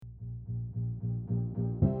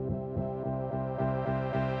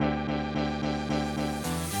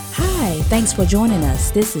Hi, thanks for joining us.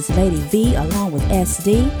 This is Lady V along with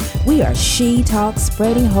SD. We are She Talks,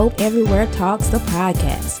 Spreading Hope Everywhere Talks, the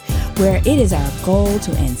podcast, where it is our goal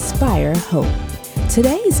to inspire hope.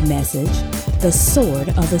 Today's message, the sword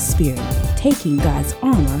of the Spirit, taking God's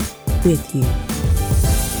armor with you.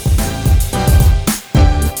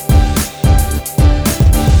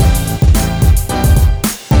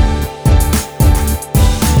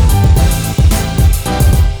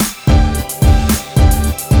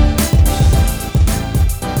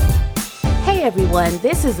 Everyone,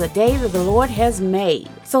 this is a day that the Lord has made.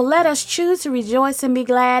 So let us choose to rejoice and be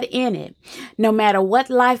glad in it. No matter what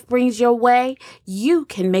life brings your way, you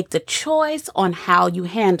can make the choice on how you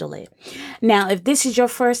handle it. Now, if this is your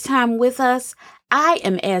first time with us, I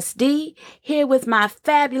am SD, here with my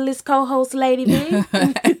fabulous co-host, Lady V.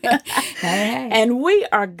 Hey. And we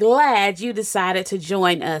are glad you decided to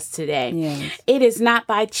join us today. Yes. It is not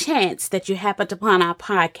by chance that you happened upon our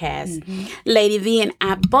podcast. Lady V and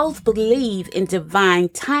I both believe in divine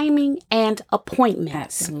timing and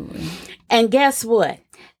appointments. Absolutely. And guess what?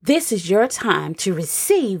 This is your time to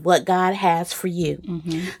receive what God has for you.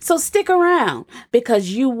 So stick around because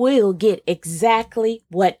you will get exactly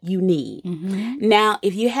what you need. Now,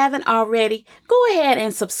 if you haven't already, go ahead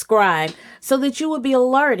and subscribe so that you will be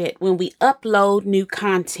alerted when we upload new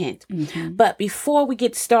content. But before we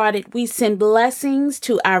get started, we send blessings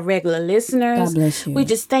to our regular listeners. God bless you. We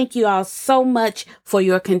just thank you all so much for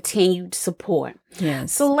your continued support.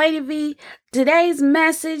 Yes. So, Lady V, today's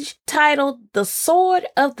message titled The Sword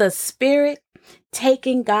of the Spirit,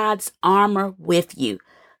 Taking God's Armor with You.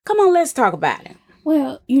 Come on, let's talk about it.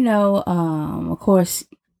 Well, of course,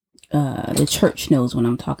 the church knows what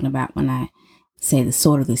I'm talking about when I say the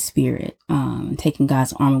sword of the Spirit, taking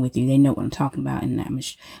God's armor with you. They know what I'm talking about. And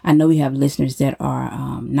I know we have listeners that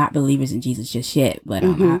are not believers in Jesus just yet, but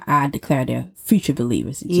I declare they're future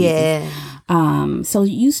believers in Jesus. Yeah. So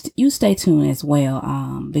you stay tuned as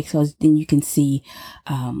well, because then you can see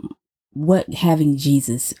what having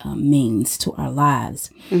Jesus means to our lives.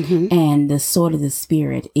 And the sword of the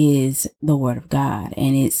Spirit is the Word of God,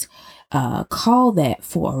 and it's called that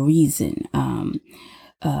for a reason.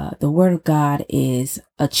 The Word of God is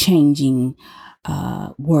a changing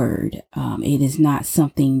word. It is not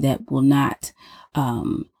something that will not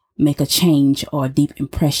make a change or a deep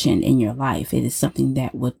impression in your life. It is something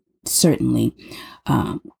that would certainly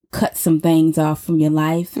cut some things off from your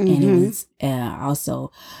life, and it was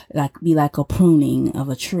also be like a pruning of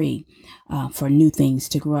a tree for new things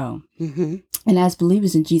to grow. And as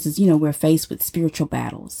believers in Jesus, we're faced with spiritual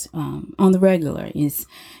battles on the regular. It's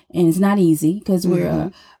not easy because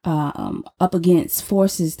we're up against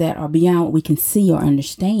forces that are beyond what we can see or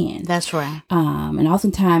understand. That's right. And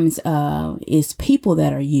oftentimes it's people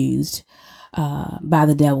that are used by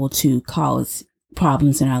the devil to cause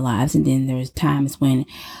problems in our lives, and then there's times when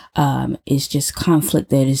it's just conflict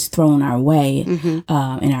that is thrown our way in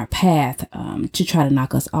our path to try to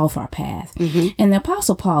knock us off our path. And the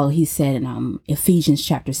Apostle Paul, he said in Ephesians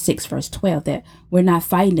chapter 6 verse 12 that we're not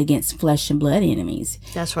fighting against flesh and blood enemies.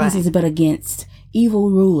 That's right. He says, but against evil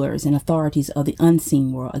rulers and authorities of the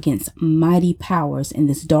unseen world, against mighty powers in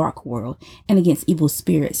this dark world, and against evil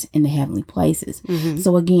spirits in the heavenly places.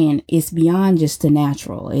 So again, it's beyond just the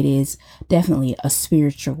natural. It is definitely a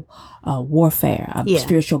spiritual warfare, a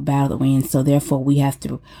spiritual battle that we're in. So therefore, we have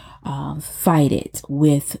to fight it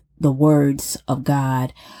with the words of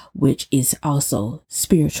God, which is also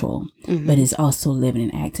spiritual, but is also living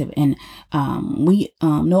and active. And we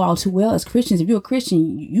know all too well as Christians, if you're a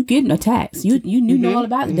Christian, you get attacks. You know all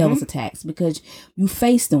about the devil's attacks because you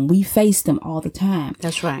face them. We face them all the time.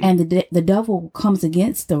 That's right. And the devil comes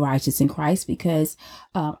against the righteous in Christ because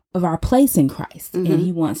of our place in Christ. And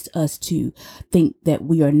he wants us to think that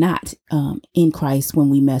we are not in Christ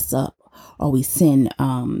when we mess up or we sin.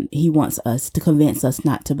 He wants us to convince us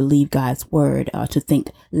not to believe God's word, or to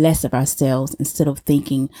think less of ourselves instead of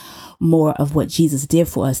thinking more of what Jesus did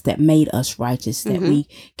for us that made us righteous, that we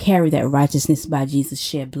carry that righteousness by Jesus'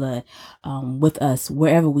 shed blood with us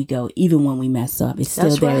wherever we go, even when we mess up. It's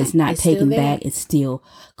still there. It's not taken back. It still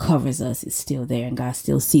covers us. It's still there, and God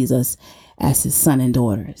still sees us as his son and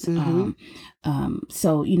daughters.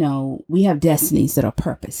 So, we have destinies that are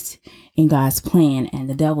purposed in God's plan, and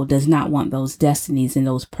the devil does not want those destinies and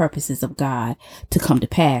those purposes of God to come to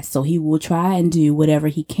pass. So he will try and do whatever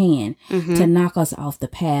he can to knock us off the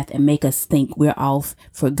path and make us think we're off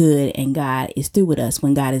for good and God is through with us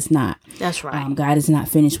when God is not. That's right. God is not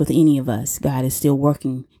finished with any of us. God is still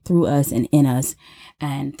working through us and in us.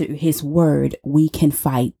 And through his word, we can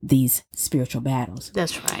fight these spiritual battles.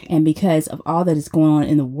 That's right. And because of all that is going on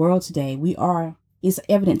in the world today, we are it's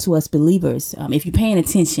evident to us believers. If you're paying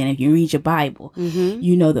attention, if you read your Bible,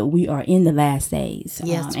 you know that we are in the last days.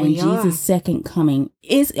 Yes, and we are. Jesus' second coming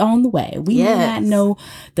is on the way. We may not know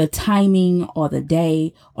the timing or the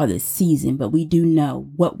day or the season, but we do know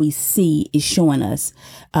what we see is showing us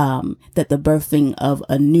that the birthing of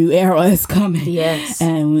a new era is coming. Yes.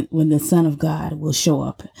 And when the Son of God will show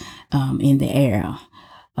up in the air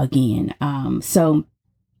again.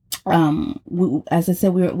 As I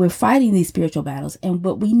said, we're fighting these spiritual battles,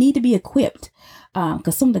 but we need to be equipped,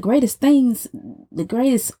 because some of the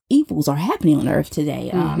greatest evils are happening on earth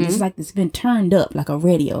today. It's like it's been turned up like a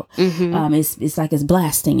radio. It's like it's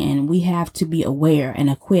blasting, and we have to be aware and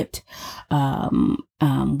equipped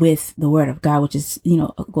with the Word of God, which is,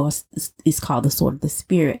 of course, is called the sword of the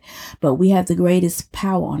Spirit. But we have the greatest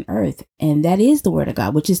power on earth, and that is the Word of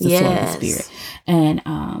God, which is the sword of the Spirit. And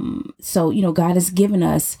so God has given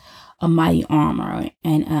us a mighty armor,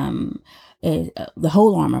 and the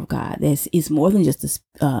whole armor of God is more than just the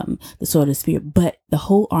sword of the Spirit, but the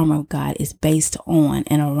whole armor of God is based on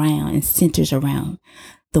and around and centers around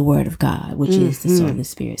the Word of God, which is the sword of the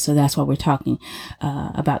Spirit. So that's why we're talking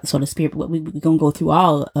about the sword of the Spirit. But we're going to go through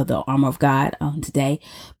all of the armor of God today.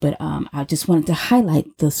 But I just wanted to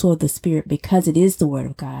highlight the sword of the Spirit because it is the Word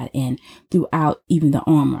of God. And throughout even the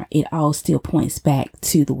armor, it all still points back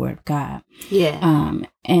to the Word of God. Yeah.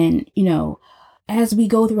 As we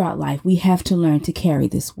go throughout life, we have to learn to carry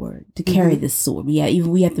this word, to carry this sword. We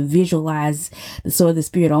have to visualize the sword of the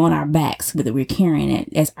Spirit on our backs, whether we're carrying it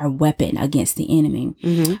as our weapon against the enemy,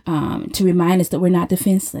 to remind us that we're not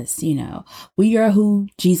defenseless. We are who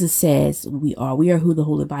Jesus says we are. We are who the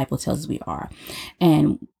Holy Bible tells us we are.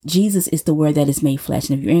 And Jesus is the Word that is made flesh.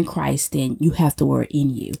 And if you're in Christ, then you have the Word in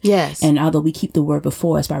you. Yes. And although we keep the Word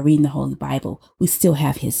before us by reading the Holy Bible, we still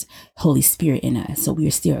have His Holy Spirit in us. So we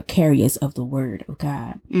are still carriers of the Word of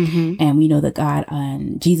God. And we know that God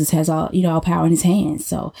and Jesus has all power in His hands.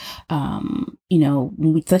 So,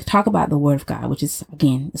 when we talk about the Word of God, which is,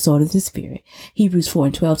 again, the sword of the Spirit, Hebrews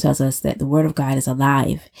 4:12 tells us that the Word of God is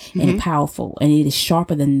alive and powerful, and it is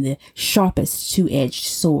sharper than the sharpest two-edged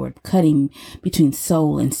sword, cutting between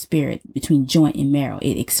soul and spirit, between joint and marrow.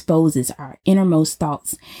 It exposes our innermost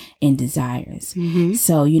thoughts and desires.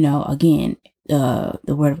 So, again, the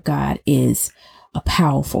Word of God is a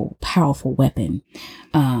powerful, powerful weapon.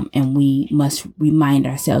 And we must remind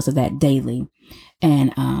ourselves of that daily.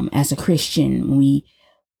 And as a Christian, we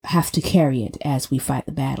have to carry it as we fight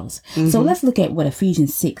the battles. So let's look at what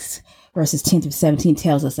Ephesians 6 verses 10 through 17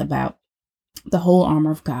 tells us about the whole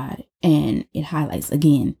armor of God. And it highlights,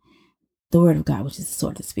 again, the Word of God, which is the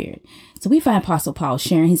sword of the Spirit. So we find Apostle Paul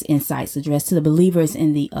sharing his insights addressed to the believers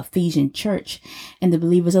in the Ephesian church and the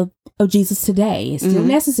believers of Jesus today. It's still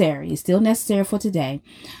necessary. It's still necessary for today.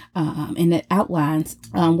 And it outlines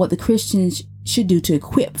what the Christians should do to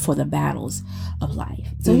equip for the battles of life.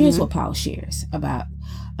 So here's what Paul shares about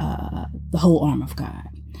the whole armor of God.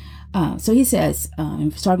 So he says,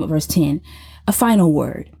 starting with verse 10, a final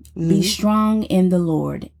word. Be strong in the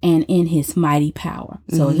Lord and in His mighty power.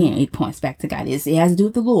 So again, it points back to God. It has to do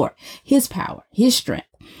with the Lord, His power, His strength.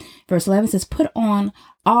 Verse 11 says, put on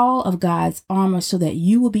all of God's armor so that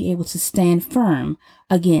you will be able to stand firm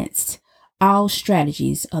against all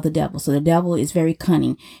strategies of the devil. So the devil is very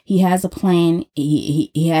cunning. He has a plan.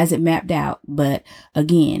 He has it mapped out. But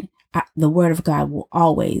again, the Word of God will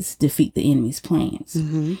always defeat the enemy's plans.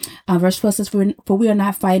 Verse 12 says, for we are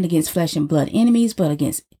not fighting against flesh and blood enemies, but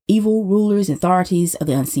against evil rulers, authorities of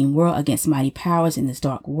the unseen world, against mighty powers in this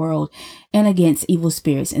dark world, and against evil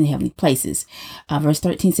spirits in the heavenly places. Verse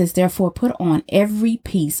 13 says, therefore, put on every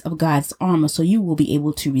piece of God's armor so you will be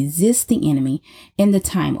able to resist the enemy in the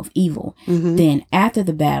time of evil. Then after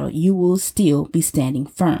the battle, you will still be standing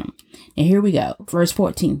firm. And here we go. Verse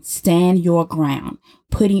 14, stand your ground,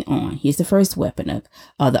 putting on, here's the first weapon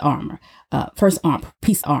of the armor,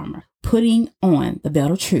 piece armor, putting on the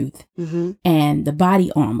belt of truth and the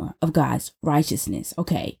body armor of God's righteousness.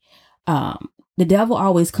 Okay. The devil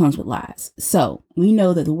always comes with lies. So we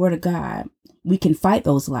know that the Word of God, we can fight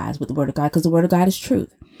those lies with the Word of God because the Word of God is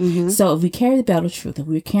truth. So if we carry the belt of truth, if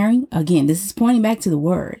we're carrying, again, this is pointing back to the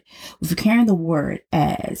Word. If we're carrying the Word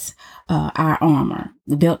as our armor,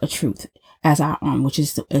 the belt of truth as our armor, which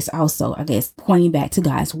is also, I guess, pointing back to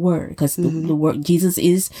God's Word, because the Word, Jesus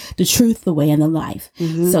is the truth, the way, and the life.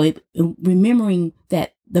 So remembering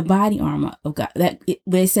that the body armor of God,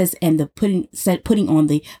 where it says, and putting on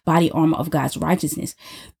the body armor of God's righteousness,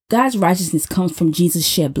 God's righteousness comes from Jesus'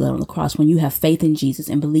 shed blood on the cross. When you have faith in Jesus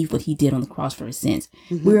and believe what he did on the cross for his sins,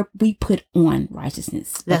 we put on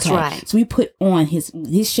righteousness. That's right. So we put on his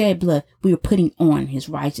shed blood. We are putting on his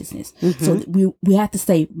righteousness. So we have to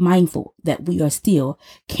stay mindful that we are still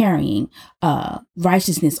carrying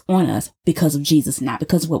righteousness on us because of Jesus, not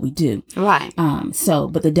because of what we do. Right.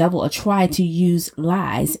 But the devil will try to use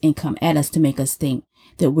lies and come at us to make us think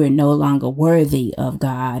that we're no longer worthy of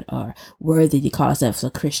God or worthy to call ourselves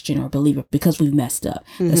a Christian or believer because we've messed up.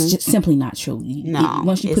 That's just simply not true. No,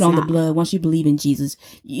 once you put on the blood, once you believe in Jesus,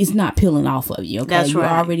 it's not peeling off of you. Okay, that's you're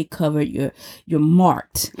right. already covered. You're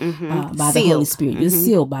marked by the Holy Spirit. You're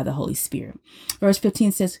sealed by the Holy Spirit. Verse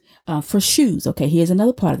 15 says, "For shoes." Okay, here's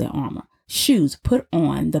another part of the armor. Shoes, put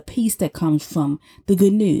on the peace that comes from the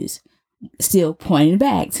good news. Still pointing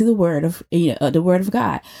back to the word of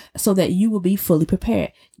God, so that you will be fully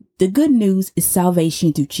prepared. The good news is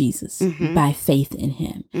salvation through Jesus by faith in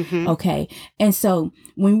him. Okay. And so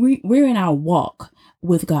when we're in our walk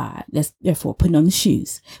with God, that's therefore putting on the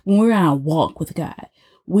shoes. When we're in our walk with God,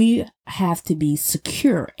 we have to be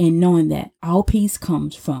secure in knowing that all peace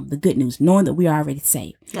comes from the good news, knowing that we are already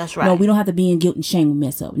saved. That's right. No, we don't have to be in guilt and shame when we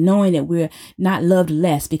mess up. Knowing that we're not loved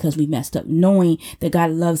less because we messed up. Knowing that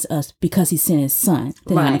God loves us because he sent his son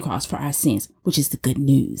to die on the cross for our sins, which is the good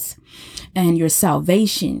news. And your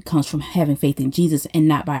salvation comes from having faith in Jesus and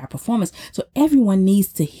not by our performance. So everyone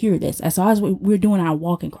needs to hear this. As long as we're doing our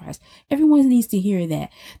walk in Christ, everyone needs to hear that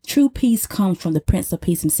true peace comes from the Prince of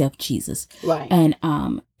Peace himself, Jesus. Right. And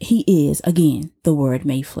he is, again, the word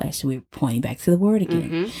made flesh. We're pointing back to the word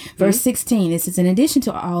again. Verse 16, it says, "In addition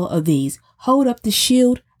to all of these, hold up the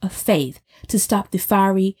shield of faith to stop the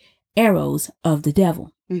fiery arrows of the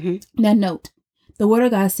devil." Now note, the word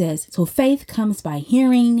of God says, so faith comes by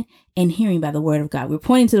hearing and hearing by the word of God. We're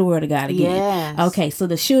pointing to the word of God again. Yes. Okay, so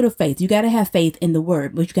the shield of faith, you got to have faith in the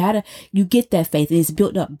word, but you get that faith and it's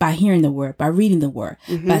built up by hearing the word, by reading the word,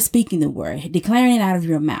 by speaking the word, declaring it out of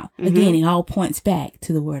your mouth. Again, it all points back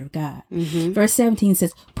to the word of God. Verse 17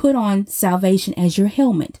 says, "Put on salvation as your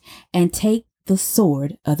helmet and take the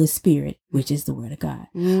sword of the Spirit, which is the word of God."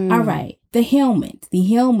 All right. The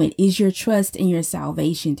helmet is your trust in your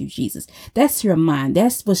salvation through Jesus. That's your mind.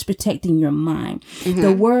 That's what's protecting your mind.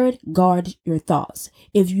 The word guards your thoughts.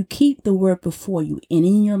 If you keep the word before you and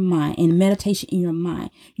in your mind and meditation in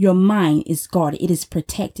your mind is guarded. It is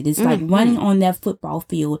protected. It's like running on that football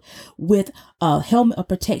field with a helmet of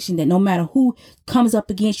protection that no matter who comes up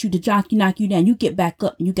against you to knock you down, you get back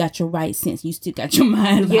up and you got your right sense. You still got your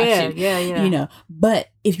mind about you. Yeah. You know, but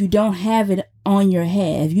if you don't have it on your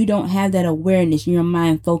head, if you don't have that awareness, your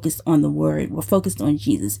mind focused on the word, we're focused on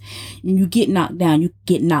Jesus, you get knocked down, you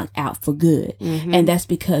get knocked out for good. And that's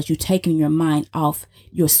because you're taking your mind off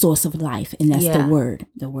your source of life. And that's the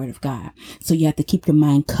word of God. So you have to keep your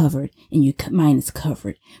mind covered, and your mind is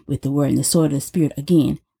covered with the word. And the sword of the Spirit,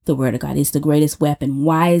 again, the word of God is the greatest weapon.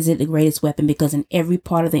 Why is it the greatest weapon? Because in every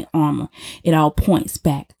part of the armor, it all points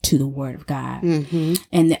back to the word of God.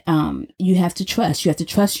 And you have to trust. You have to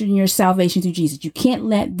trust in your salvation through Jesus. You can't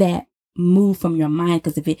let that move from your mind,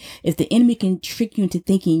 because if the enemy can trick you into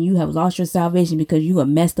thinking you have lost your salvation because you have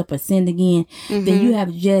messed up or sinned again, then you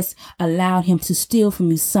have just allowed him to steal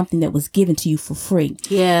from you something that was given to you for free.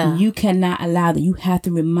 You cannot allow that. You have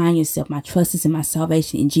to remind yourself, my trust is in my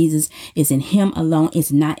salvation in Jesus, is in him alone.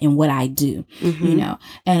 It's not in what I do. You know,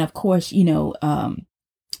 and of course,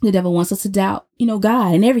 the devil wants us to doubt,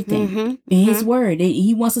 God and everything in his word.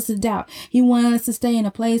 He wants us to doubt. He wants us to stay in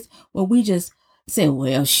a place where we just say,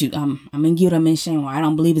 well, shoot, I'm in guilt, I'm in shame, or I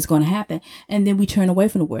don't believe it's going to happen. And then we turn away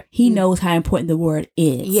from the word. He knows how important the word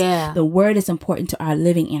is. The word is important to our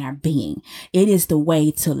living and our being. It is the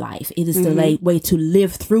way to life. It is the way to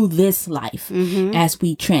live through this life as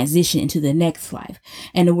we transition into the next life.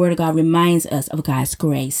 And the word of God reminds us of God's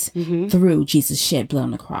grace through Jesus' shed blood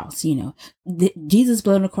on the cross. Jesus'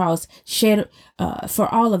 blood on the cross shed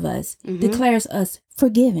for all of us declares us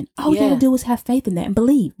forgiven. All we got to do is have faith in that and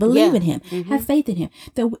believe in him, have faith in him.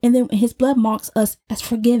 And then his blood marks us as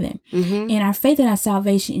forgiven. And our faith in our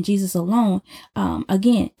salvation in Jesus alone,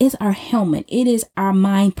 again, is our helmet. It is our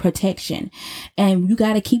mind protection. And you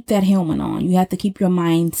got to keep that helmet on. You have to keep your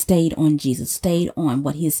mind stayed on Jesus, stayed on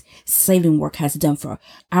what his saving work has done for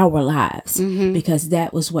our lives, because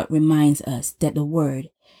that was what reminds us that the word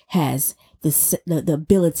has the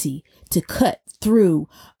ability to cut through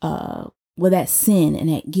that sin and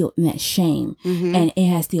that guilt and that shame. And it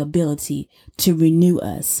has the ability to renew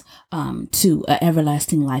us to an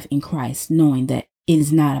everlasting life in Christ, knowing that it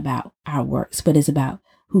is not about our works, but it's about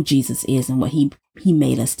who Jesus is and what he he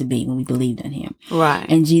made us to be when we believed in him. Right.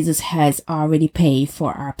 And Jesus has already paid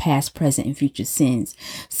for our past, present, and future sins.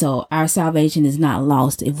 So our salvation is not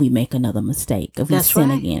lost if we make another mistake, if we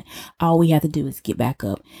sin again. All we have to do is get back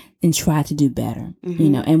up and try to do better. You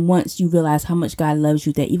know, and once you realize how much God loves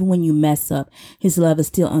you, that even when you mess up, his love is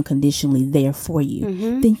still unconditionally there for you,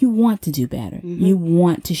 then you want to do better. You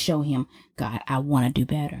want to show him, God, I want to do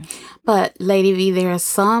better. But Lady V, there are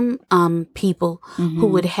some people who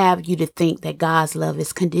would have you to think that God's love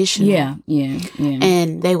is conditional. Yeah.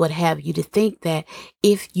 And they would have you to think that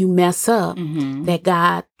if you mess up, that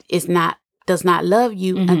God does not love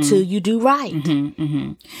you until you do right.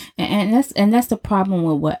 And that's the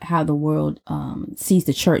problem with how the world sees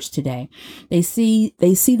the church today. They see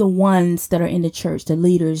the ones that are in the church, the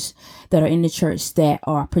leaders that are in the church that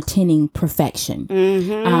are pretending perfection.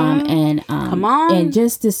 Come on. And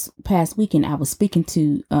just this past weekend, I was speaking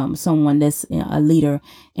to someone that's a leader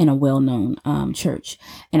in a well-known church,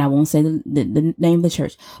 and I won't say the name of the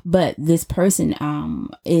church, but this person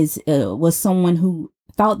was someone who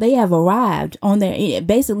thought they have arrived on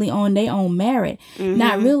basically on their own merit,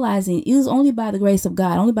 not realizing it was only by the grace of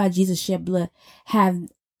God, only by Jesus' shed blood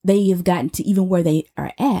they have gotten to even where they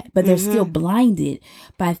are at, but they're still blinded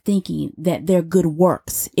by thinking that their good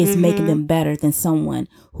works is making them better than someone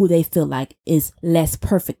who they feel like is less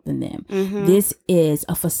perfect than them. This is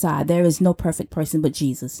a facade. There is no perfect person but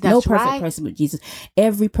Jesus. That's no perfect person but Jesus.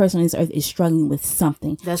 Every person on this earth is struggling with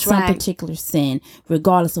something. Some particular sin,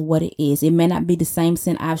 regardless of what it is. It may not be the same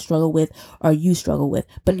sin I've struggled with or you struggle with,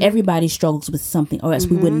 but everybody struggles with something, or else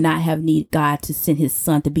we would not have needed God to send his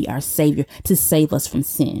son to be our savior, to save us from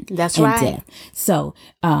sin. That's and right. Death. So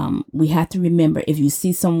we have to remember, if you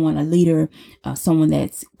see someone, a leader, someone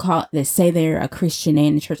that say they're a Christian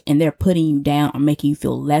in the church, and they're putting you down or making you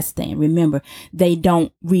feel less than, remember, they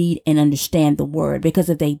don't read and understand the word, because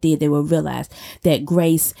if they did, they will realize that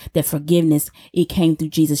grace, that forgiveness, it came through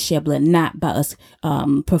Jesus' shed blood, not by us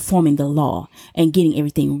performing the law and getting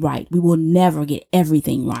everything right. We will never get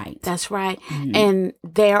everything right. That's right. And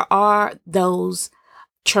there are those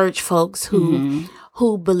church folks who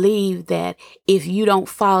believe that if you don't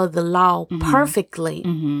follow the law perfectly,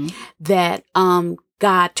 that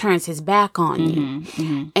God turns his back on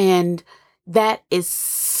you. And that is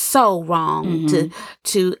so wrong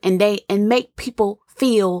and make people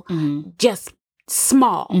feel just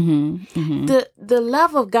small. The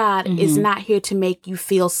love of God is not here to make you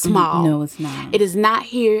feel small. No, it's not. It is not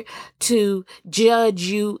here to judge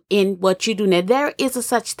you in what you do. Now, there is a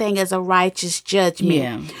such thing as a righteous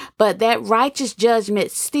judgment, but that righteous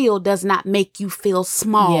judgment still does not make you feel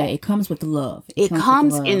small. Yeah, it comes with love. It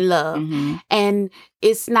comes in love. And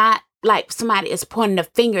it's not like somebody is pointing a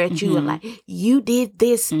finger at you and like, you did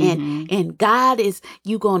this and God is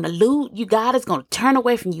going to lose you. God is going to turn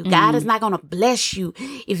away from you. God is not going to bless you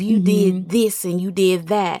if you did this and you did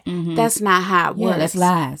that. That's not how it works. That's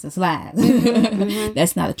lies. That's lies.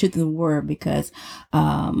 That's not the truth of the word, because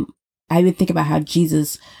I even think about how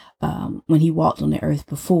Jesus, when he walked on the earth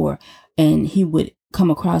before, and he would come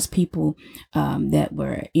across people that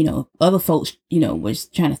were, other folks, was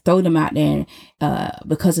trying to throw them out there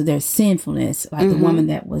because of their sinfulness, like the woman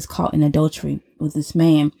that was caught in adultery with this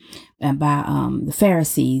man by the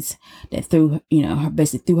Pharisees that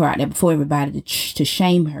basically threw her out there before everybody to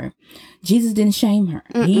shame her. Jesus didn't shame her.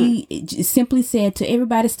 He simply said to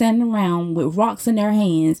everybody standing around with rocks in their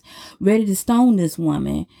hands, ready to stone this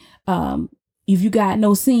woman, if you got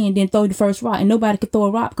no sin, then throw the first rock. And nobody could throw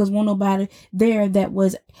a rock because wasn't nobody there that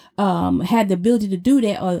was had the ability to do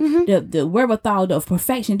that, or the wherewithal of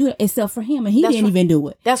perfection to do it, except for him. And he didn't even do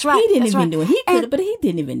it. That's right. He didn't even do it. He could, but he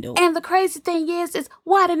didn't even do it. And the crazy thing is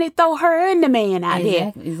why didn't they throw her and the man out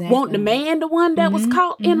there? Exactly. Want the man the one that was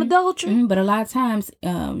caught in adultery? But a lot of times,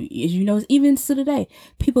 as you know, even to today,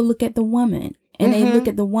 people look at the woman. And they look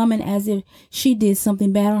at the woman as if she did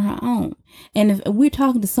something bad on her own. And if we're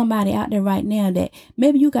talking to somebody out there right now that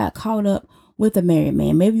maybe you got caught up with a married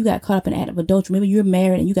man, maybe you got caught up in an act of adultery, maybe you're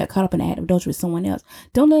married and you got caught up in an act of adultery with someone else,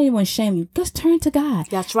 don't let anyone shame you. Just turn to God.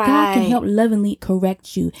 That's right. God can help lovingly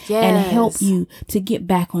correct you and help you to get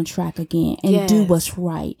back on track again and do what's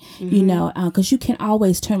right. Because you can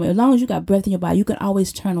always turn away. As long as you got breath in your body, you can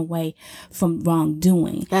always turn away from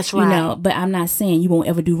wrongdoing. That's right. But I'm not saying you won't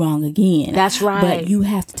ever do wrong again. That's right. But you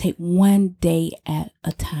have to take one day at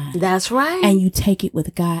a time. That's right. And you take it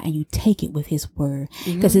with God, and you take it with his word,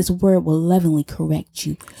 because his word will lovingly lovingly correct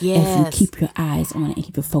you if you keep your eyes on it and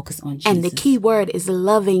keep your focus on Jesus. And the key word is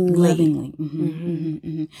lovingly.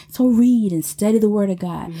 Lovingly. So read and study the word of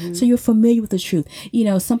God so you're familiar with the truth. You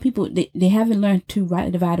know, some people, they haven't learned to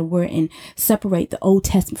rightly divide the word and separate the Old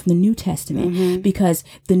Testament from the New Testament because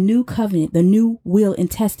the new covenant, the new will and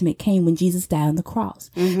testament came when Jesus died on the cross.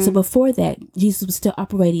 So before that, Jesus was still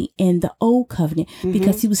operating in the Old Covenant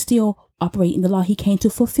because he was still operating the law. He came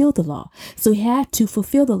to fulfill the law. So he had to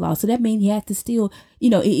fulfill the law. So that means he had to still,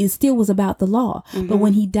 you know, it still was about the law. But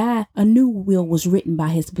when he died, a new will was written by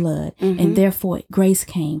his blood. And therefore grace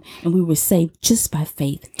came and we were saved just by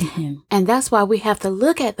faith in him. And that's why we have to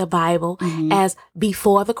look at the Bible as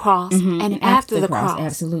before the cross and after the cross.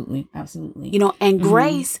 Absolutely. Absolutely. You know, and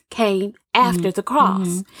grace came after the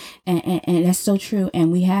cross. And that's so true.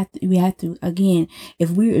 And we have to, again,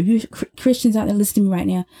 if you're Christians out there listening to me right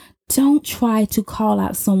now, don't try to call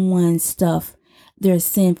out someone's stuff, their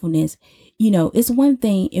sinfulness. You know, it's one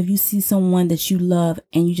thing if you see someone that you love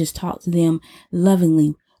and you just talk to them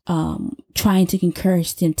lovingly, trying to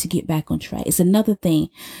encourage them to get back on track. It's another thing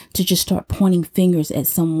to just start pointing fingers at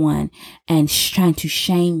someone and trying to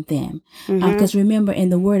shame them. Because remember, in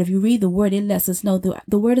the word, if you read the word, it lets us know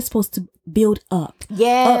the word is supposed to build up,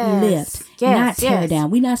 uplift, not tear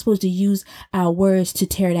down. We're not supposed to use our words to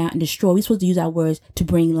tear down and destroy. We're supposed to use our words to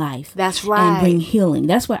bring life. That's right. And bring healing.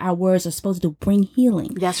 That's what our words are supposed to do, bring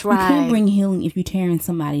healing. That's right. You can't bring healing if you're tearing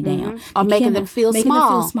somebody down. Or making them feel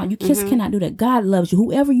small. You just cannot do that. God loves you.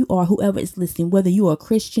 Whoever you are, whoever is listening, whether you are a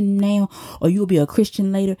Christian now or you'll be a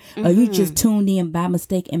Christian later, or you just tuned in by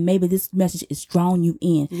mistake and maybe this message is drawing you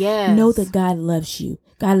in. Know that God loves you.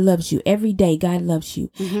 God loves you every day. God loves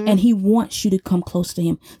you. And he wants you to come close to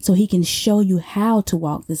him so he can show you how to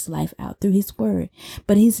walk this life out through his word.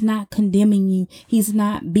 But he's not condemning you. He's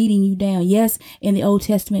not beating you down. Yes, in the Old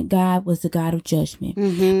Testament, God was the God of judgment.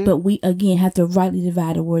 But we, again, have to rightly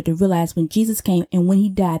divide the word to realize when Jesus came and when he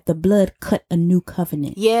died, the blood cut a new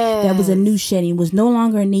covenant. That was a new shedding. It was no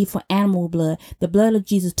longer a need for animal blood. The blood of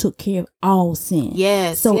Jesus took care of all sin.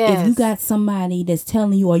 So if you got somebody that's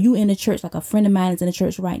telling you, or you in a church, like a friend of mine is in a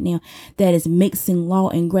church right now that is mixing law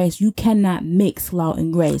and grace, you cannot mix law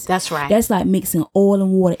and grace. That's right. That's like mixing oil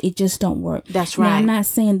and water. It just don't work. That's right. Now, I'm not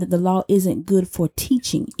saying that the law isn't good for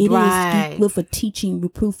teaching. It is good for teaching,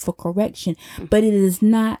 reproof, for correction, but it is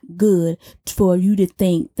not good for you to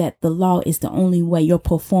think that the law is the only way, your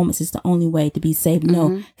performance is the only way to be saved.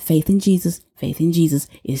 No, faith in Jesus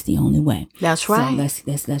is the only way. That's right. So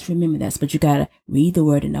let's remember that. But you gotta read the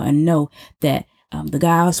word and know that the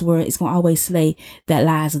God's word is going to always slay that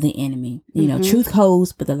lies of the enemy. You know, truth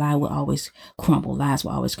holds, but the lie will always crumble. Lies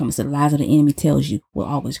will always crumble. So the lies of the enemy tells you will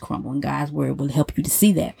always crumble, and God's word will help you to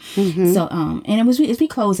see that. So, and as we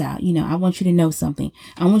close out, you know, I want you to know something.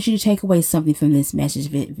 I want you to take away something from this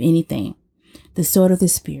message, if anything. The sword of the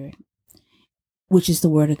Spirit, which is the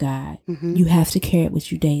word of God. You have to carry it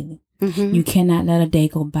with you daily. You cannot let a day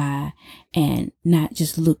go by and not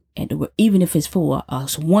just look at the word, even if it's for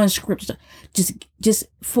one scripture. Just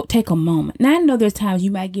take a moment. Now, I know there's times you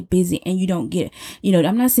might get busy and you don't get it. You know,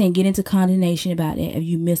 I'm not saying get into condemnation about it if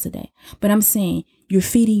you miss a day, but I'm saying you're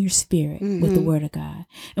feeding your spirit with the word of God.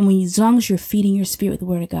 And as long as you're feeding your spirit with the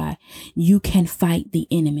word of God, you can fight the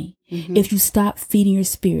enemy. If you stop feeding your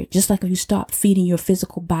spirit, just like if you stop feeding your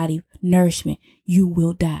physical body nourishment, you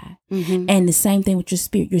will die. And the same thing with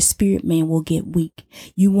your spirit man will get weak.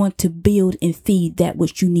 You want to build and feed that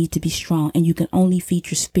which you need to be strong, and you can only feed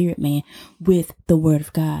your spirit man with the word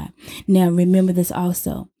of God. Now, remember this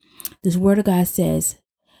also. This word of God says,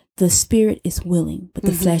 the spirit is willing, but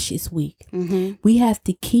the flesh is weak. We have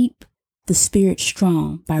to keep the spirit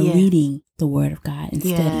strong by reading the word of God and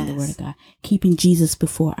studying the word of God, keeping Jesus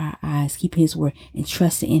before our eyes, keeping his word and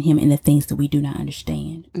trusting in him in the things that we do not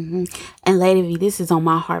understand. And Lady V, this is on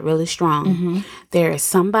my heart really strong. There is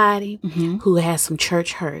somebody who has some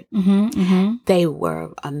church hurt. They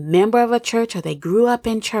were a member of a church, or they grew up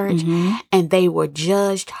in church, and they were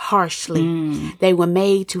judged harshly. They were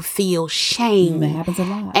made to feel shame. That happens a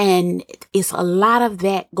lot. And it's a lot of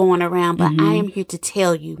that going around, but I am here to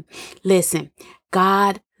tell you, listen,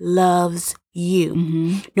 God loves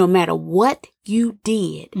you. No matter what you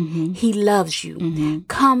did, he loves you.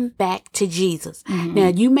 Come back to Jesus. Now,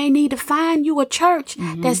 you may need to find you a church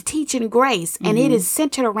that's teaching grace, and it is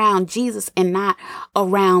centered around Jesus and not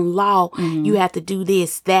around law. You have to do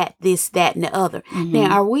this, that, and the other.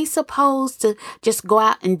 Now, are we supposed to just go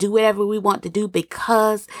out and do whatever we want to do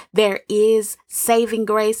because there is saving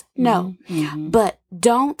grace? No. But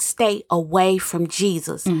don't stay away from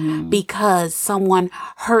Jesus because someone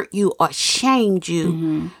hurt you or shamed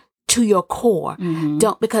you to your core.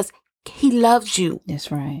 Don't, because he loves you. That's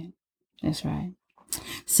right. That's right.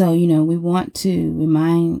 So, we want to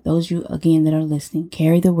remind those of you, again, that are listening,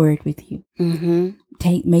 carry the word with you.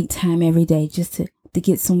 Make time every day just to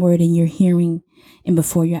get some word in your hearing and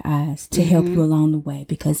before your eyes to help you along the way,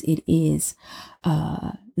 because it is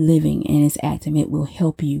living and it's active. It will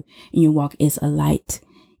help you in your walk. It's a light.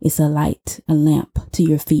 It's a light, a lamp to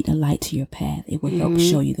your feet, a light to your path. It will help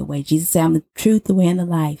show you the way. Jesus said, "I'm the truth, the way, and the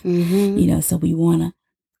life." So we want to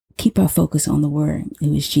keep our focus on the word. It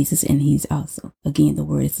was Jesus, and he's also, again, the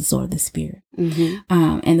word is the sword of the spirit.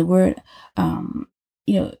 And the word,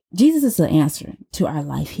 Jesus is the answer to our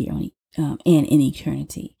life here on and in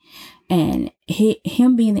eternity. And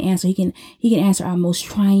him being the answer, he can answer our most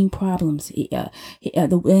trying problems.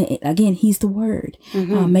 Again, he's the word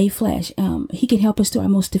made flesh. He can help us through our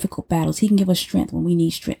most difficult battles. He can give us strength when we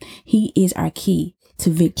need strength. He is our key to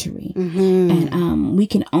victory. And we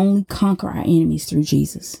can only conquer our enemies through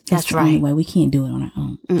Jesus. That's the only way. We can't do it on our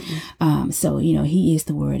own. So, he is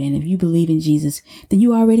the word. And if you believe in Jesus, then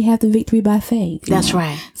you already have the victory by faith. That's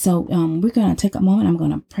right. So we're going to take a moment. I'm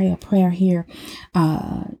going to pray a prayer here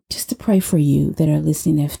just to pray for you that are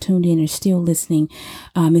listening, that have tuned in or still listening.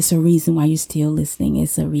 It's a reason why you're still listening.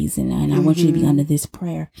 It's a reason. And I want you to be under this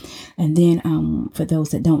prayer. And then for those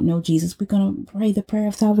that don't know Jesus, we're going to pray the prayer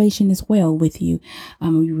of salvation as well with you.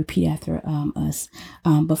 You repeat after us.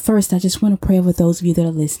 But first, I just want to pray with those of you that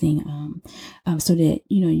are listening so that,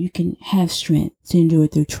 you can have strength to endure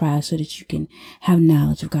through trials, so that you can have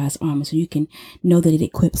knowledge of God's armor, so you can know that it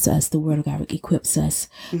equips us. The word of God equips us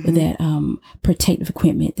with that protective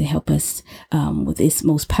equipment to help us with its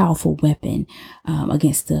most powerful weapon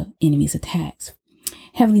against the enemy's attacks.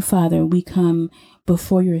 Heavenly Father, we come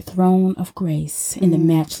before your throne of grace in the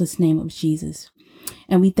matchless name of Jesus.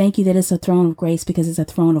 And we thank you that it's a throne of grace because it's a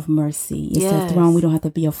throne of mercy. It's a throne we don't have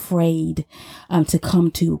to be afraid to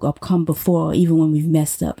come to or come before, even when we've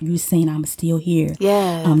messed up. You're saying, "I'm still here."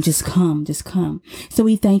 Just come. So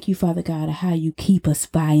we thank you, Father God, how you keep us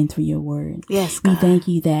by and through your word. Yes, God. We thank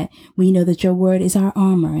you that we know that your word is our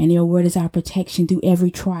armor and your word is our protection through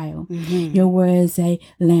every trial. Your word is a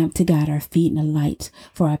lamp to guide our feet and a light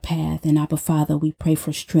for our path. And Abba, Father, we pray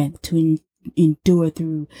for strength to endure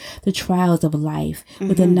through the trials of life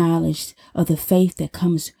with the knowledge of the faith that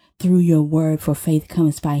comes through your word, for faith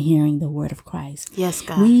comes by hearing the word of Christ. Yes,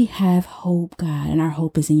 God. We have hope, God, and our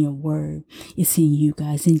hope is in your word. It's in you,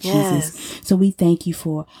 guys, in Jesus. So we thank you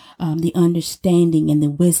for the understanding and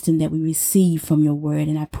the wisdom that we receive from your word.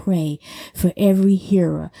 And I pray for every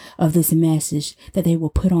hearer of this message that they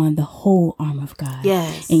will put on the whole armor of God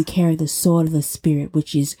and carry the sword of the Spirit,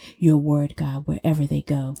 which is your word, God, wherever they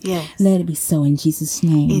go. Let it be so in Jesus'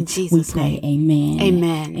 name. In Jesus' we pray. name. Amen.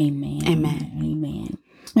 Amen. Amen. Amen. Amen.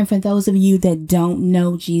 And for those of you that don't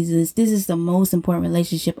know Jesus, this is the most important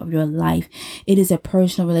relationship of your life. It is a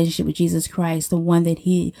personal relationship with Jesus Christ, the one that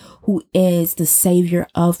who is the Savior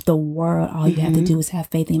of the world. All you have to do is have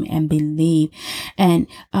faith in him and believe. And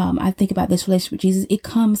I think about this relationship with Jesus. It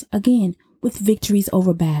comes again with victories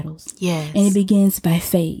over battles. Yes. And it begins by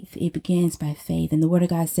faith. It begins by faith. And the word of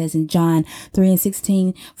God says in John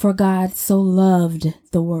 3:16, "For God so loved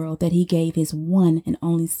the world that he gave his one and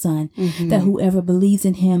only son, that whoever believes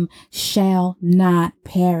in him shall not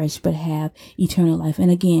perish, but have eternal life." And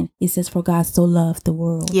again, it says, "For God so loved the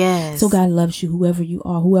world." Yes. So God loves you, whoever you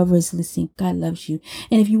are, whoever is listening, God loves you.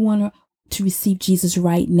 And if you want to receive Jesus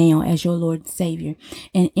right now as your Lord and Savior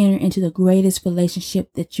and enter into the greatest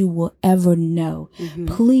relationship that you will ever know,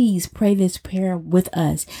 please pray this prayer with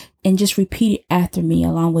us and just repeat it after me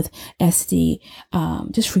along with SD.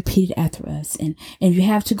 Just repeat it after us. And if you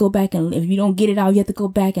have to go back and if you don't get it all, you have to go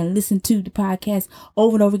back and listen to the podcast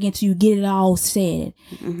over and over again till you get it all said.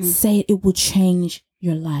 Say it. It will change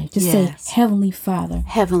your life. Just say, "Heavenly Father.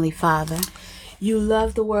 Heavenly Father. You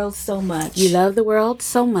love the world so much. You love the world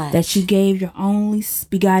so much. That you gave your only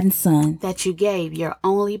begotten Son. That you gave your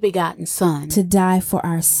only begotten Son. To die for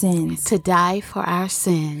our sins. To die for our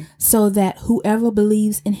sin. So that whoever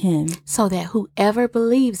believes in him. So that whoever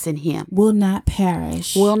believes in him. Will not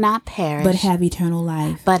perish. Will not perish. But have eternal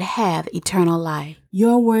life. But have eternal life.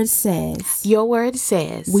 Your word says. Your word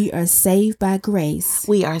says. We are saved by grace.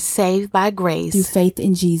 We are saved by grace. Through faith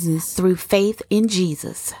in Jesus. Through faith in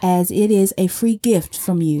Jesus. As it is a free gift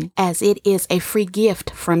from you. As it is a free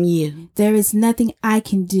gift from you. There is nothing I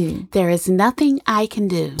can do. There is nothing I can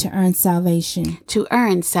do. To earn salvation. To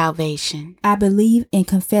earn salvation. I believe and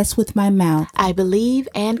confess with my mouth. I believe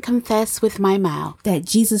and confess with my mouth. That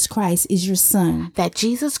Jesus Christ is your Son. That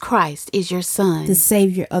Jesus Christ is your Son. The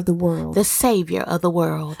Savior of the world. The Savior of of the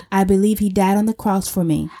world. I believe he died on the cross for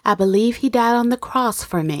me. I believe he died on the cross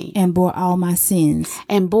for me. And bore all my sins.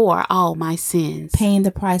 And bore all my sins. Paying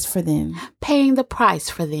the price for them. Paying the price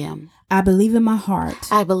for them. I believe in my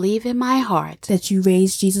heart. I believe in my heart. That you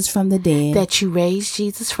raised Jesus from the dead. That you raised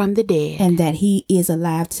Jesus from the dead. And that he is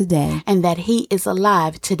alive today. And that he is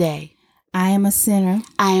alive today. I am a sinner.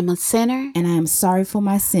 I am a sinner. And I am sorry for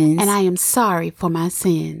my sins. And I am sorry for my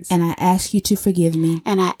sins. And I ask you to forgive me.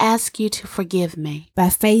 And I ask you to forgive me. By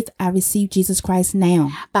faith, I receive Jesus Christ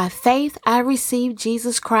now. By faith, I receive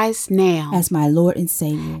Jesus Christ now. As my Lord and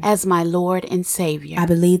Savior. As my Lord and Savior. I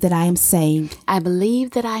believe that I am saved. I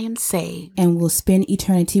believe that I am saved. And will spend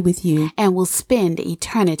eternity with you. And will spend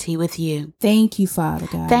eternity with you. Thank you, Father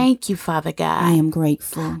God. Thank you, Father God. I am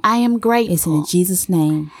grateful. I am grateful. It's in Jesus'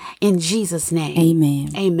 name. In Jesus' name.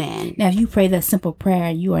 Amen. Amen. Now, if you pray that simple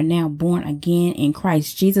prayer, you are now born again in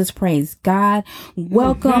Christ Jesus. Praise God.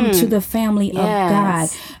 Welcome to the family of God.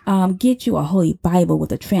 Get you a Holy Bible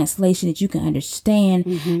with a translation that you can understand.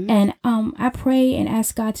 And I pray and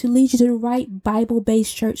ask God to lead you to the right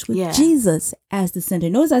Bible-based church with Jesus as the center.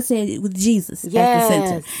 Notice I said with Jesus as the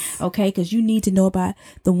center. Okay, because you need to know about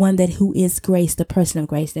the one who is grace, the person of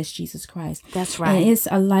grace. That's Jesus Christ. That's right. And it's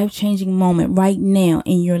a life-changing moment right now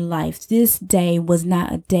in your life. This day was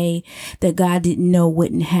not a day that God didn't know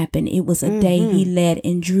wouldn't happen. It was a day he led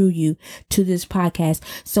and drew you to this podcast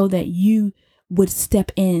so that you would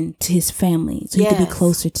step into his family, so you could be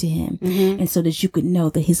closer to him, and so that you could know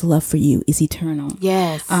that his love for you is eternal.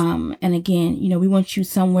 Yes. And again, we want you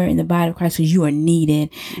somewhere in the body of Christ because you are needed.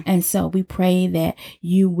 And so we pray that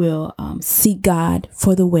you will seek God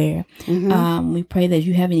for the where. We pray that if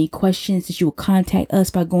you have any questions, that you will contact us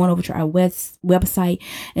by going over to our website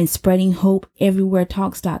and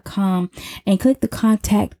spreadinghopeeverywheretalks.com and click the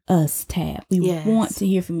contact us tab. We want to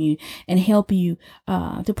hear from you and help you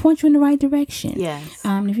to point you in the right direction. Yes.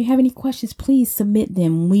 If you have any questions, please submit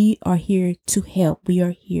them. We are here to help. We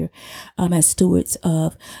are here as stewards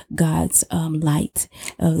of God's light,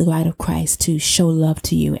 of the light of Christ, to show love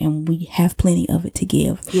to you. And we have plenty of it to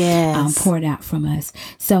give. Yes. Poured out from us.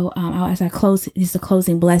 So as I close, this is a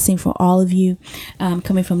closing blessing for all of you.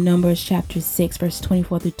 Coming from Numbers chapter 6, verse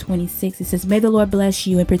 24 through 26. It says, "May the Lord bless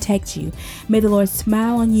you and protect you. May the Lord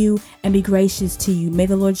smile on you and be gracious to you. May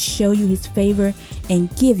the Lord show you his favor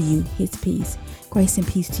and give you his peace." Grace and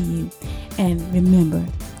peace to you. And remember,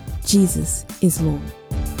 Jesus is Lord.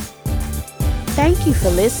 Thank you for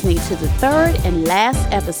listening to the third and last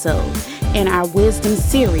episode in our wisdom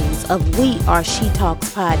series of We Are She Talks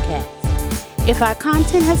podcast. If our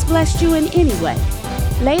content has blessed you in any way,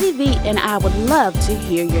 Lady V and I would love to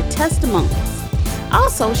hear your testimonies.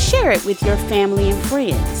 Also, share it with your family and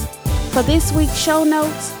friends. For this week's show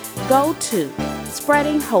notes, go to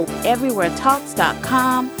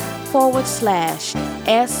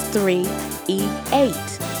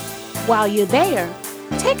spreadinghopeeverywheretalks.com/S3E8. While you're there,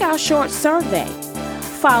 take our short survey.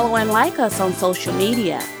 Follow and like us on social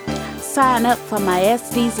media. Sign up for my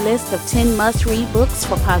SV's list of 10 must-read books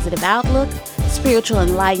for positive outlook, spiritual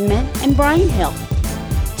enlightenment, and brain health.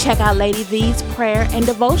 Check out Lady V's prayer and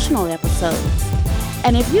devotional episodes.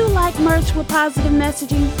 And if you like merch with positive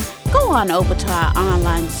messaging, go on over to our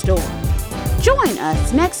online store. Join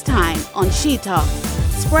us next time on She Talks,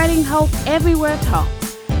 Spreading Hope Everywhere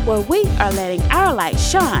Talks, where we are letting our light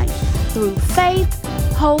shine through faith,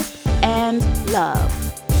 hope, and love.